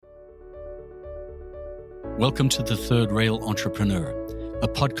Welcome to The Third Rail Entrepreneur, a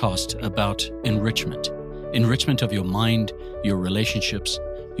podcast about enrichment. Enrichment of your mind, your relationships,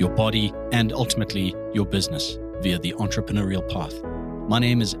 your body, and ultimately your business via the entrepreneurial path. My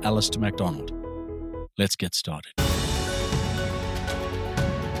name is Alistair MacDonald. Let's get started.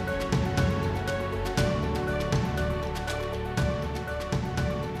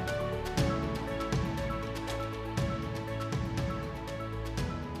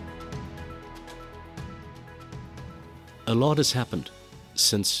 A lot has happened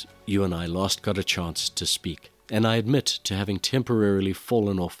since you and I last got a chance to speak, and I admit to having temporarily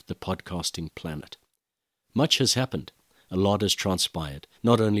fallen off the podcasting planet. Much has happened. A lot has transpired,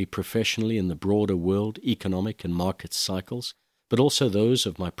 not only professionally in the broader world, economic and market cycles, but also those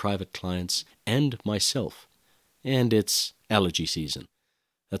of my private clients and myself. And it's allergy season.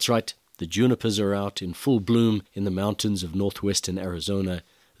 That's right, the junipers are out in full bloom in the mountains of northwestern Arizona,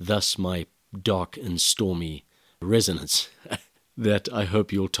 thus my dark and stormy resonance that I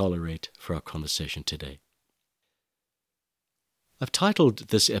hope you'll tolerate for our conversation today. I've titled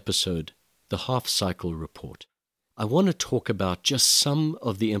this episode The Half Cycle Report. I want to talk about just some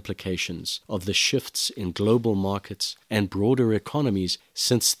of the implications of the shifts in global markets and broader economies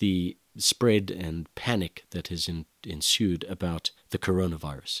since the spread and panic that has ensued about the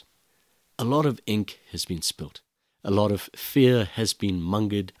coronavirus. A lot of ink has been spilt. A lot of fear has been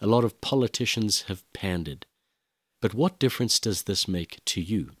mongered. A lot of politicians have pandered. But what difference does this make to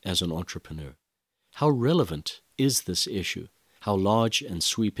you as an entrepreneur? How relevant is this issue? How large and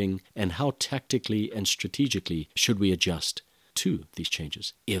sweeping, and how tactically and strategically should we adjust to these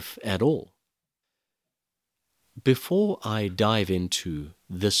changes, if at all? Before I dive into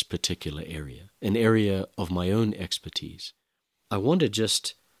this particular area, an area of my own expertise, I want to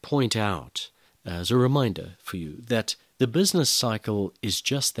just point out, as a reminder for you, that the business cycle is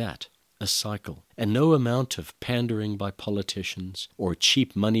just that, a cycle, and no amount of pandering by politicians or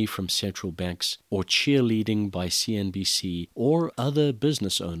cheap money from central banks or cheerleading by CNBC or other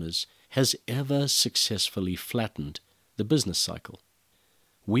business owners has ever successfully flattened the business cycle.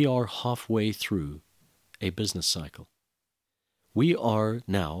 We are halfway through a business cycle. We are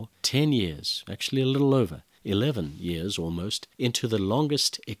now 10 years, actually a little over, 11 years almost, into the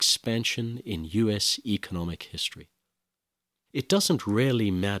longest expansion in U.S. economic history. It doesn't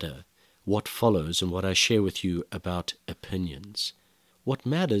really matter what follows and what I share with you about opinions. What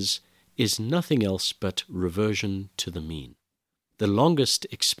matters is nothing else but reversion to the mean. The longest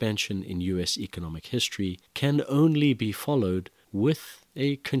expansion in U.S. economic history can only be followed with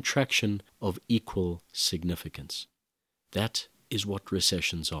a contraction of equal significance. That is what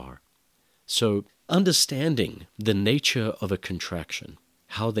recessions are. So, understanding the nature of a contraction,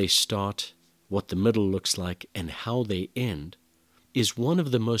 how they start, what the middle looks like, and how they end, is one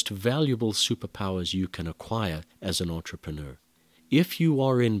of the most valuable superpowers you can acquire as an entrepreneur. If you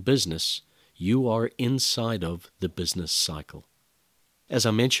are in business, you are inside of the business cycle. As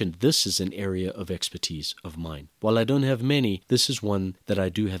I mentioned, this is an area of expertise of mine. While I don't have many, this is one that I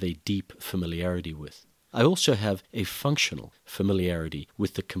do have a deep familiarity with. I also have a functional familiarity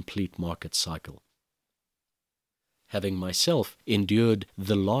with the complete market cycle. Having myself endured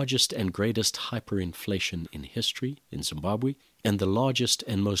the largest and greatest hyperinflation in history in Zimbabwe, and the largest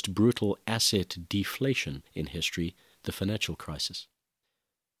and most brutal asset deflation in history, the financial crisis.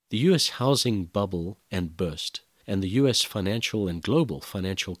 The U.S. housing bubble and burst, and the U.S. financial and global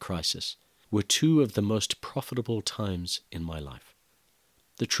financial crisis were two of the most profitable times in my life.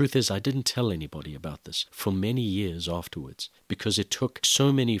 The truth is, I didn't tell anybody about this for many years afterwards because it took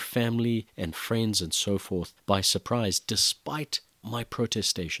so many family and friends and so forth by surprise, despite my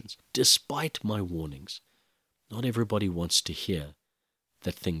protestations, despite my warnings. Not everybody wants to hear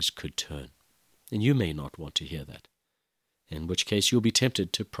that things could turn, and you may not want to hear that, in which case you'll be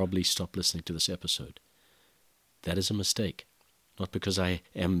tempted to probably stop listening to this episode. That is a mistake, not because I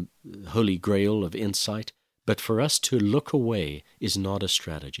am holy grail of insight, but for us to look away is not a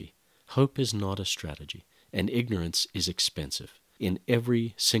strategy. Hope is not a strategy, and ignorance is expensive in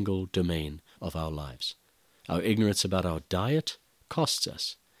every single domain of our lives. Our ignorance about our diet costs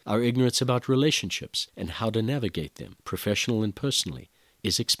us. Our ignorance about relationships and how to navigate them, professional and personally,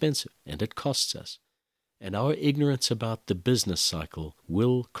 is expensive, and it costs us. And our ignorance about the business cycle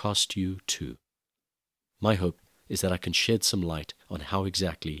will cost you too. My hope is that I can shed some light on how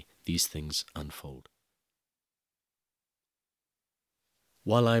exactly these things unfold.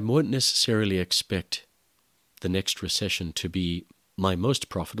 While I won't necessarily expect the next recession to be my most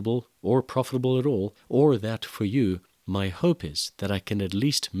profitable or profitable at all, or that for you, my hope is that I can at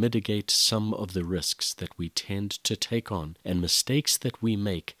least mitigate some of the risks that we tend to take on and mistakes that we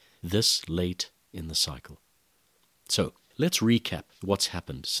make this late in the cycle. So let's recap what's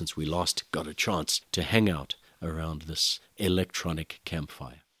happened since we last got a chance to hang out around this electronic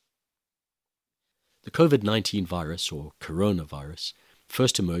campfire. The COVID-19 virus, or coronavirus,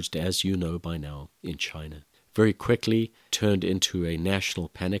 first emerged, as you know by now, in China. Very quickly turned into a national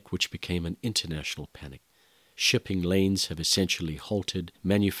panic, which became an international panic. Shipping lanes have essentially halted,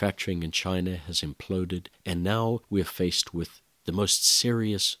 manufacturing in China has imploded, and now we're faced with the most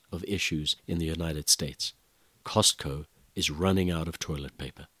serious of issues in the United States. Costco is running out of toilet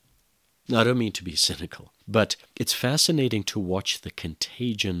paper. Now, I don't mean to be cynical, but it's fascinating to watch the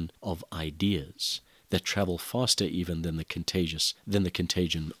contagion of ideas that travel faster even than the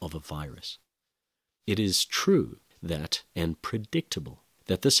contagion of a virus. It is true that, and predictable,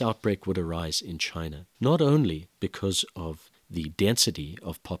 that this outbreak would arise in China, not only because of the density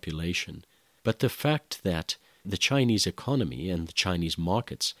of population, but the fact that the Chinese economy and the Chinese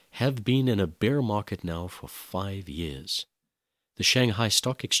markets have been in a bear market now for 5 years. The Shanghai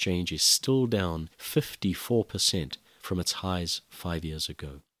Stock Exchange is still down 54% from its highs 5 years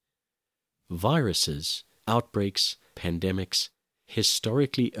ago. Viruses, outbreaks, pandemics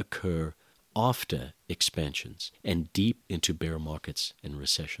historically occur after expansions and deep into bear markets and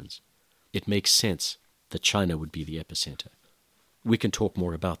recessions. It makes sense that China would be the epicenter. We can talk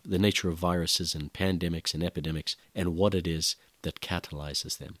more about the nature of viruses and pandemics and epidemics and what it is that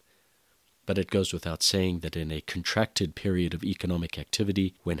catalyzes them. But it goes without saying that in a contracted period of economic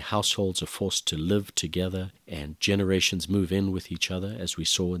activity, when households are forced to live together and generations move in with each other, as we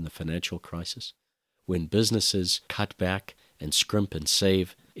saw in the financial crisis, when businesses cut back and scrimp and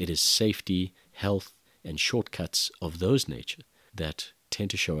save, it is safety, health, and shortcuts of those nature that tend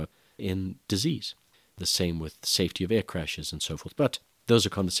to show up in disease. The same with safety of air crashes and so forth. But those are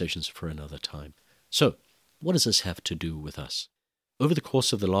conversations for another time. So, what does this have to do with us? Over the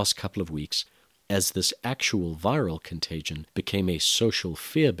course of the last couple of weeks, as this actual viral contagion became a social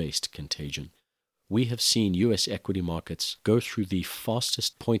fear-based contagion, we have seen U.S. equity markets go through the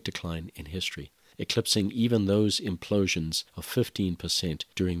fastest point decline in history, eclipsing even those implosions of 15%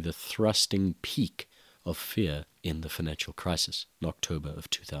 during the thrusting peak of fear in the financial crisis in October of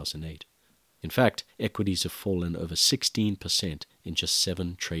 2008. In fact, equities have fallen over 16% in just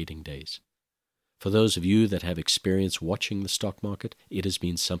 7 trading days. For those of you that have experience watching the stock market, it has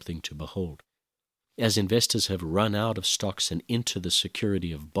been something to behold. As investors have run out of stocks and into the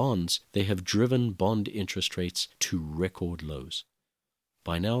security of bonds, they have driven bond interest rates to record lows.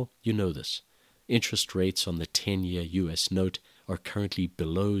 By now, you know this. Interest rates on the 10-year U.S. note are currently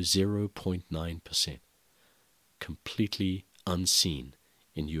below 0.9%, completely unseen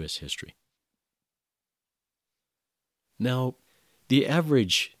in U.S. history. Now, the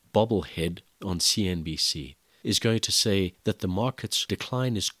average bobblehead on CNBC is going to say that the market's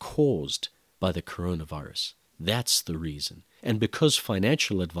decline is caused by the coronavirus. That's the reason. And because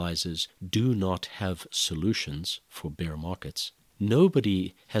financial advisors do not have solutions for bear markets,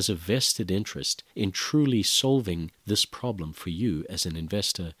 nobody has a vested interest in truly solving this problem for you as an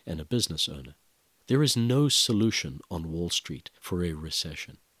investor and a business owner. There is no solution on Wall Street for a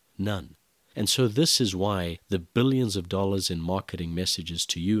recession. None. And so this is why the billions of dollars in marketing messages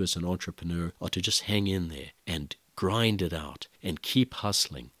to you as an entrepreneur are to just hang in there and grind it out and keep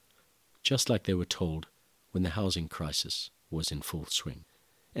hustling, just like they were told when the housing crisis was in full swing,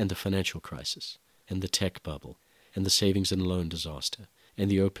 and the financial crisis, and the tech bubble, and the savings and loan disaster,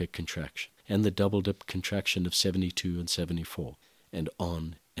 and the OPEC contraction, and the double-dip contraction of 72 and 74, and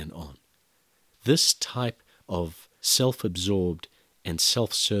on and on. This type of self-absorbed and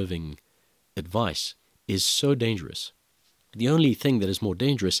self-serving advice is so dangerous. The only thing that is more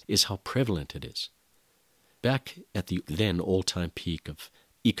dangerous is how prevalent it is. Back at the then all-time peak of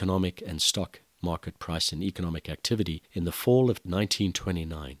economic and stock market price and economic activity in the fall of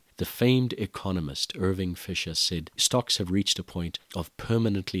 1929, the famed economist Irving Fisher said stocks have reached a point of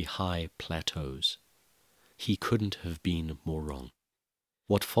permanently high plateaus. He couldn't have been more wrong.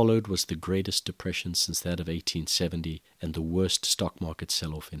 What followed was the greatest depression since that of 1870 and the worst stock market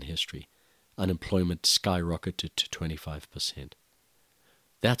sell-off in history. Unemployment skyrocketed to 25%.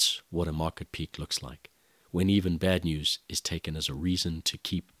 That's what a market peak looks like, when even bad news is taken as a reason to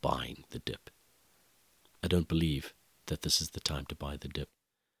keep buying the dip. I don't believe that this is the time to buy the dip.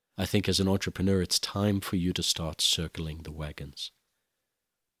 I think as an entrepreneur, it's time for you to start circling the wagons.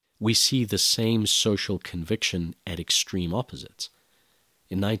 We see the same social conviction at extreme opposites.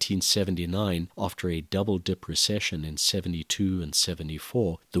 In 1979, after a double-dip recession in 72 and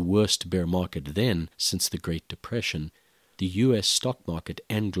 74, the worst bear market then since the Great Depression, the U.S. stock market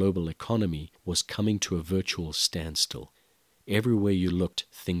and global economy was coming to a virtual standstill. Everywhere you looked,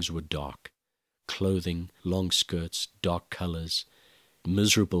 things were dark. clothing, long skirts, dark colors,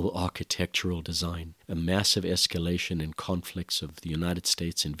 miserable architectural design, a massive escalation in conflicts of the United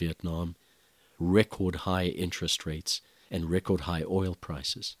States and Vietnam, record high interest rates, and record high oil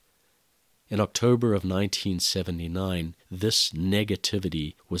prices. In October of 1979, this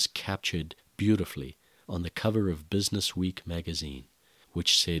negativity was captured beautifully on the cover of Business Week magazine,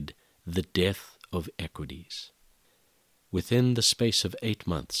 which said, "The Death of Equities." Within the space of 8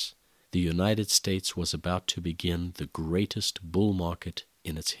 months, the United States was about to begin the greatest bull market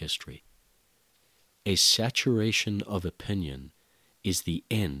in its history. A saturation of opinion is the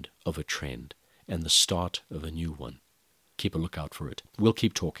end of a trend and the start of a new one. Keep a lookout for it. We'll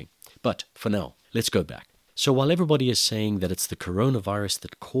keep talking. But for now, let's go back. So while everybody is saying that it's the coronavirus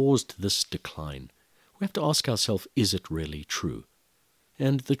that caused this decline, we have to ask ourselves, is it really true?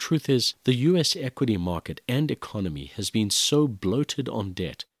 And the truth is, the U.S. equity market and economy has been so bloated on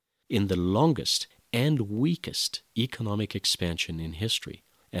debt in the longest and weakest economic expansion in history.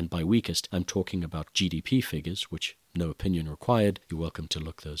 And by weakest, I'm talking about GDP figures, which no opinion required. You're welcome to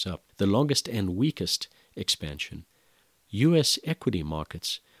look those up. The longest and weakest expansion. U.S. equity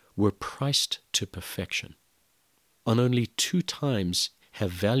markets were priced to perfection. On only 2 times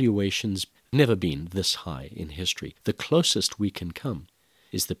have valuations never been this high in history. The closest we can come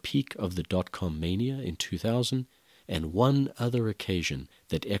is the peak of the dot-com mania in 2000, and one other occasion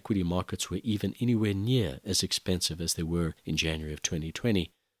that equity markets were even anywhere near as expensive as they were in January of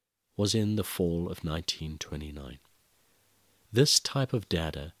 2020 was in the fall of 1929. This type of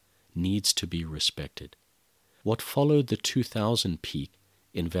data needs to be respected. What followed the 2000 peak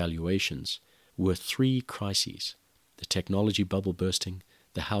in valuations were 3 crises: the technology bubble bursting,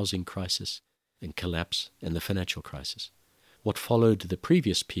 the housing crisis and collapse, and the financial crisis. What followed the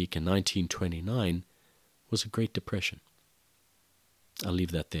previous peak in 1929 was a Great Depression. I'll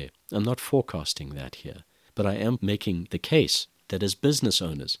leave that there. I'm not forecasting that here, but I am making the case that as business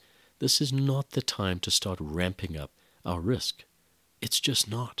owners, this is not the time to start ramping up our risk. It's just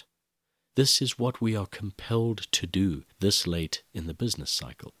not. This is what we are compelled to do this late in the business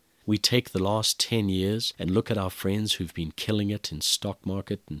cycle. We take the last 10 years and look at our friends who've been killing it in stock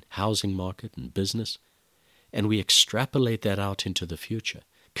market and housing market and business, and we extrapolate that out into the future,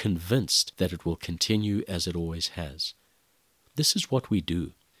 convinced that it will continue as it always has. This is what we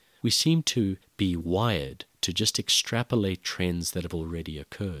do. We seem to be wired to just extrapolate trends that have already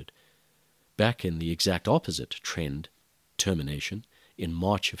occurred. Back in the exact opposite trend, termination, in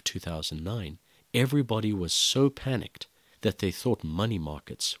March of 2009, everybody was so panicked that they thought money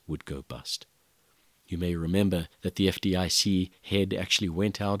markets would go bust. You may remember that the FDIC head actually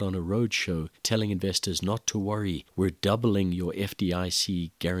went out on a roadshow telling investors not to worry. We're doubling your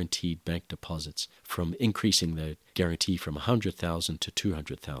FDIC guaranteed bank deposits, from increasing the guarantee from 100,000 to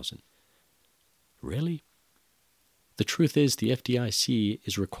 200,000. Really? The truth is the FDIC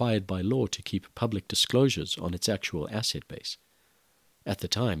is required by law to keep public disclosures on its actual asset base. At the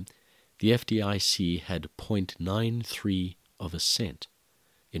time, the FDIC had 0.93 of a cent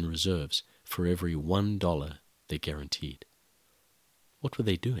in reserves for every $1 they guaranteed. What were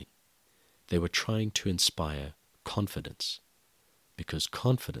they doing? They were trying to inspire confidence, because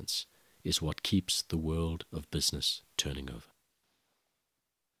confidence is what keeps the world of business turning over.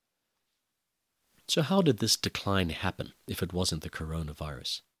 So how did this decline happen if it wasn't the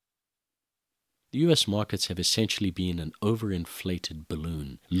coronavirus? The U.S. markets have essentially been an overinflated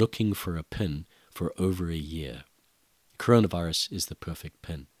balloon looking for a pin for over a year. Coronavirus is the perfect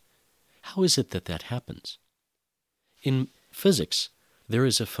pin. How is it that that happens? In physics, there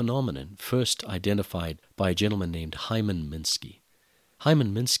is a phenomenon first identified by a gentleman named Hyman Minsky.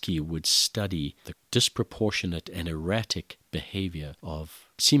 Hyman Minsky would study the disproportionate and erratic behavior of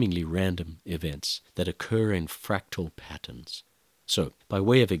seemingly random events that occur in fractal patterns. So, by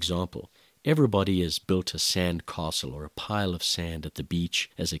way of example, everybody has built a sand castle or a pile of sand at the beach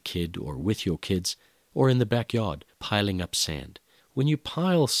as a kid or with your kids or in the backyard piling up sand. When you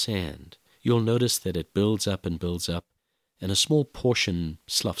pile sand, you'll notice that it builds up, and a small portion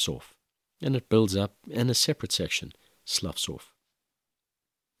sloughs off. And it builds up, and a separate section sloughs off.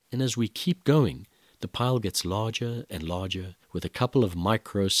 And as we keep going, the pile gets larger and larger with a couple of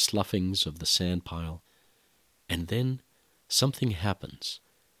micro sloughings of the sand pile. And then something happens.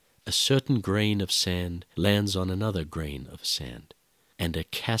 A certain grain of sand lands on another grain of sand, and a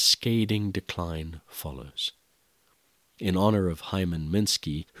cascading decline follows. In honor of Hyman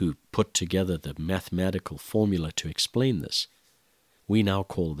Minsky, who put together the mathematical formula to explain this, we now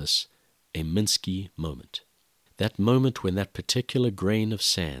call this a Minsky moment. that moment when that particular grain of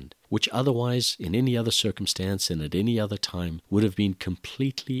sand, which otherwise in any other circumstance and at any other time would have been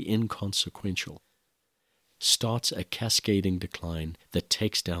completely inconsequential, starts a cascading decline that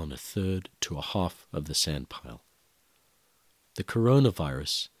takes down a third to a half of the sand pile. The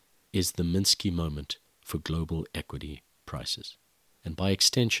coronavirus is the Minsky moment for global equity prices, and by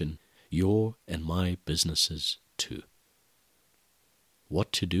extension, your and my businesses too.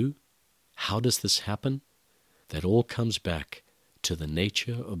 What to do? How does this happen? That all comes back to the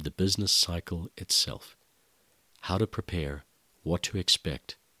nature of the business cycle itself. How to prepare, what to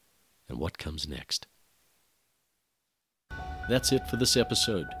expect, and what comes next. That's it for this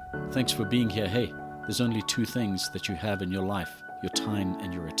episode. Thanks for being here. Hey, there's only two things that you have in your life, your time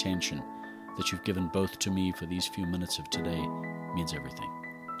and your attention. That you've given both to me for these few minutes of today means everything.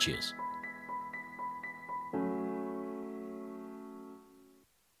 Cheers.